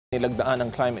Nilagdaan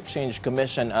ng Climate Change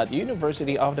Commission at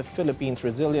University of the Philippines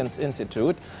Resilience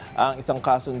Institute ang isang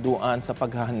kasunduan sa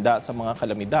paghahanda sa mga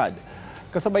kalamidad.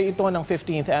 Kasabay ito ng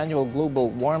 15th Annual Global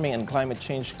Warming and Climate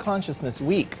Change Consciousness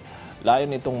Week.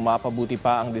 Layon nitong mapabuti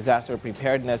pa ang disaster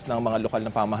preparedness ng mga lokal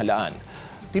na pamahalaan.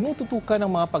 Tinututukan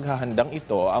ng mga paghahandang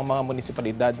ito ang mga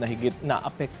munisipalidad na higit na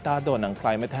apektado ng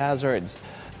climate hazards.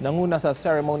 Nanguna sa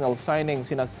ceremonial signing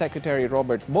sina Secretary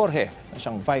Robert Borge, na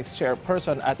siyang Vice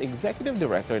Chairperson at Executive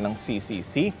Director ng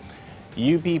CCC,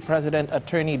 UP President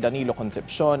Attorney Danilo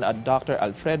Concepcion at Dr.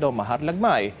 Alfredo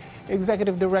Maharlagmay,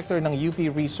 Executive Director ng UP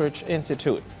Research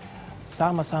Institute.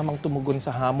 Sama-samang tumugon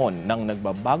sa hamon ng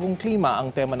nagbabagong klima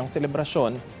ang tema ng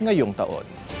selebrasyon ngayong taon.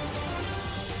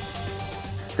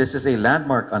 This is a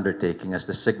landmark undertaking as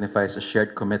this signifies a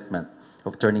shared commitment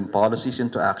of turning policies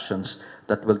into actions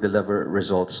that will deliver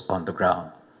results on the ground.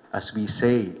 As we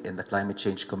say in the Climate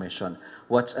Change Commission,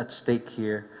 what's at stake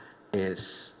here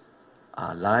is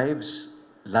lives,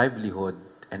 livelihood,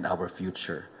 and our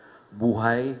future.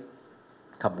 Buhay,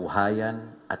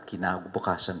 kabuhayan, at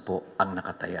kinabukasan po ang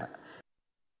nakataya.